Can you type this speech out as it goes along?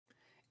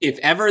if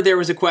ever there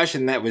was a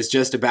question that was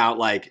just about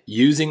like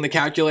using the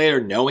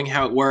calculator, knowing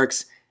how it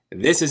works,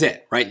 this is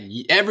it, right?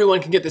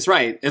 Everyone can get this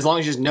right as long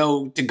as you just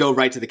know to go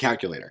right to the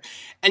calculator.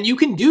 And you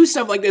can do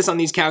stuff like this on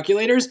these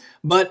calculators,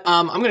 but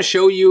I'm going to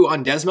show you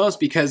on Desmos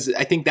because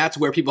I think that's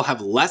where people have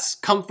less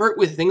comfort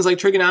with things like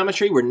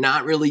trigonometry. We're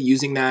not really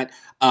using that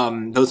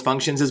those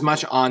functions as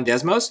much on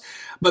Desmos.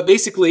 But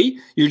basically,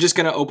 you're just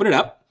going to open it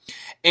up,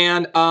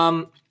 and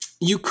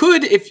you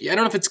could, if I don't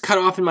know if it's cut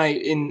off in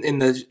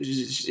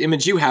the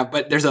image you have,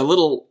 but there's a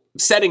little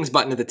settings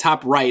button at the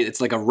top right.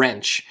 It's like a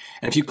wrench.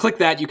 And if you click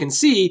that, you can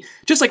see,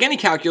 just like any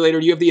calculator,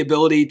 you have the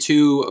ability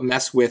to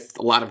mess with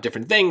a lot of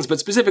different things, but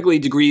specifically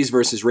degrees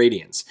versus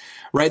radians,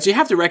 right? So you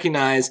have to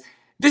recognize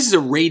this is a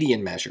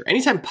radian measure.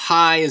 Anytime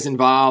pi is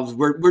involved,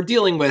 we're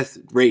dealing with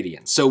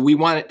radians. So we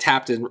want it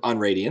tapped on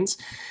radians.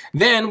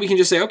 Then we can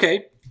just say,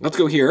 okay, let's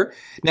go here.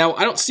 Now,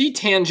 I don't see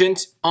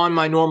tangent on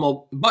my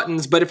normal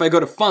buttons, but if I go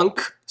to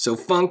func, so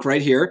func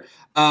right here,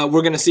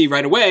 we're going to see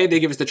right away, they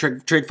give us the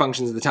trig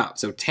functions at the top.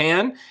 So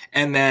tan,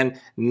 and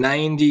then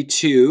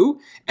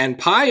 92, and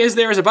pi is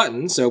there as a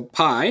button, so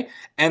pi,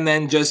 and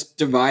then just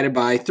divided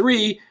by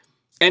 3.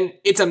 And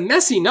it's a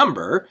messy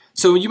number,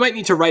 so you might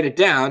need to write it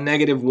down,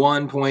 negative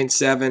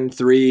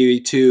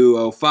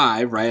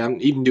 1.73205, right?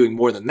 I'm even doing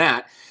more than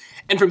that.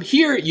 And from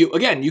here, you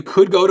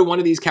could go to one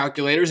of these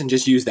calculators and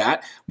just use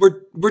that.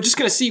 We're just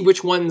going to see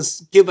which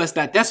ones give us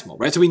that decimal,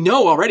 right? So we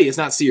know already it's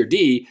not C or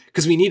D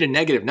because we need a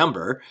negative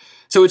number.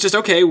 So it's just,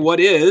 okay, what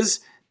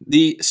is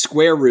the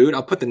square root?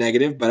 I'll put the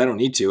negative, but I don't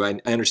need to. I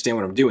understand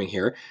what I'm doing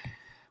here.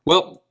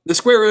 Well, the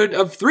square root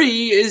of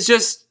 3 is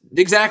just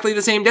exactly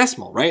the same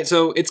decimal, right?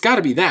 So it's got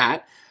to be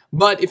that.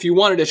 But if you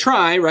wanted to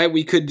try, right,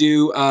 we could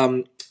do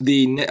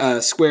the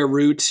square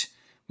root.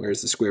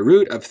 Where's the square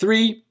root of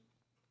 3?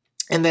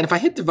 And then if I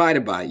hit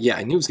divided by, yeah,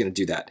 I knew it was going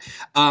to do that.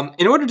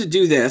 In order to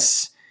do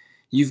this,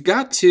 you've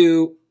got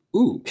to,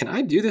 can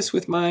I do this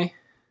with my,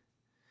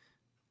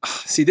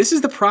 see, this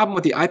is the problem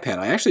with the iPad.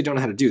 I actually don't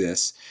know how to do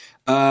this.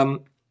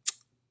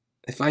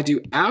 If I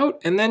do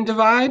out and then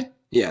divide,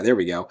 yeah, there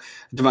we go.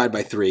 Divide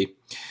by 3.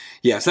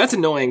 Yeah, so that's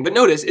annoying, but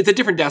notice it's a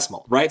different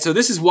decimal, right? So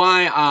this is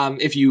why,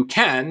 if you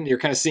can, you're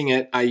kind of seeing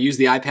it, I use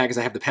the iPad because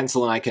I have the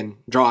pencil and I can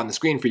draw on the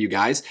screen for you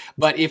guys.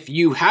 But if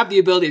you have the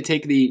ability to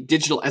take the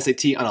digital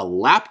SAT on a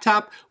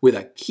laptop with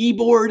a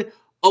keyboard,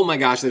 oh my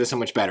gosh, that is so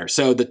much better.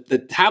 So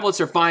the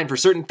tablets are fine for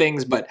certain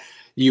things, but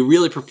you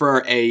really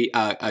prefer a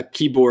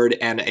keyboard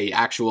and a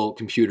actual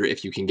computer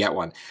if you can get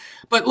one.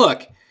 But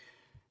look,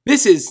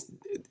 this is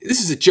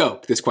a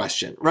joke, this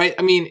question, right?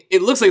 I mean,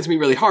 it looks like it's going to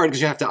be really hard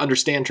because you have to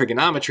understand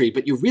trigonometry,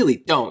 but you really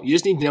don't. You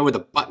just need to know where the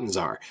buttons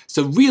are.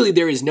 So really,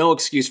 there is no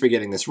excuse for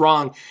getting this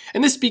wrong.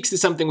 And this speaks to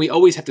something we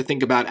always have to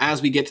think about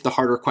as we get to the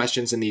harder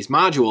questions in these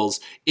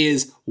modules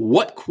is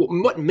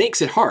what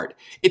makes it hard?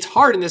 It's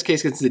hard in this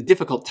case because it's a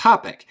difficult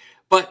topic.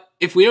 But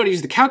if we don't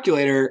use the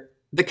calculator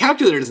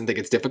doesn't think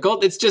it's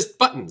difficult, it's just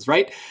buttons,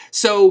 right?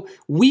 So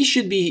we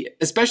should be,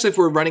 especially if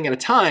we're running out of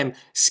time,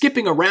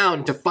 skipping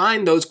around to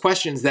find those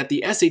questions that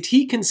the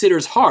SAT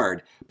considers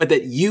hard, but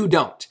that you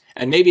don't.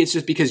 And maybe it's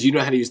just because you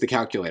know how to use the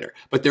calculator.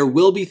 But there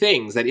will be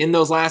things that in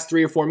those last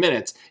 3 or 4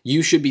 minutes,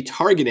 you should be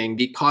targeting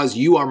because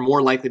you are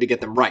more likely to get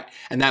them right.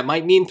 And that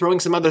might mean throwing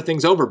some other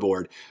things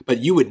overboard, but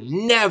you would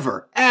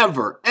never,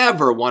 ever,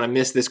 ever want to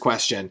miss this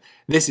question.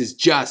 This is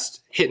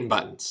just hitting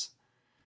buttons.